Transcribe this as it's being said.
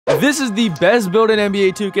This is the best build in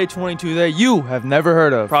NBA 2K22 that you have never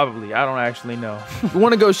heard of. Probably, I don't actually know. We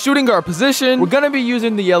want to go shooting guard position. We're going to be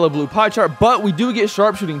using the yellow-blue pie chart, but we do get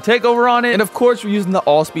sharpshooting takeover on it. And of course, we're using the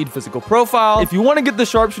all-speed physical profile. If you want to get the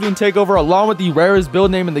sharpshooting takeover along with the rarest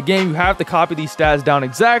build name in the game, you have to copy these stats down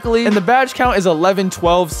exactly. And the badge count is 11,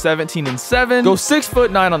 12, 17, and 7. Go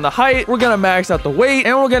 6'9" on the height. We're going to max out the weight,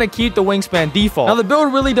 and we're going to keep the wingspan default. Now, the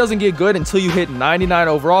build really doesn't get good until you hit 99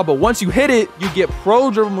 overall, but once you hit it, you get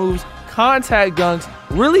pro dribble moves, contact dunks,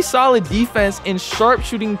 really solid defense, and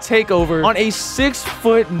sharpshooting takeover on a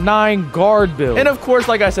 6'9" guard build. And of course,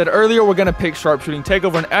 like I said earlier, we're gonna pick sharpshooting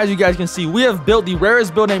takeover, and as you guys can see, we have built the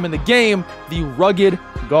rarest build name in the game, the rugged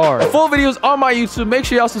guard. Full videos on my YouTube. Make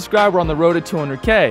sure y'all subscribe. We're on the road to 200K.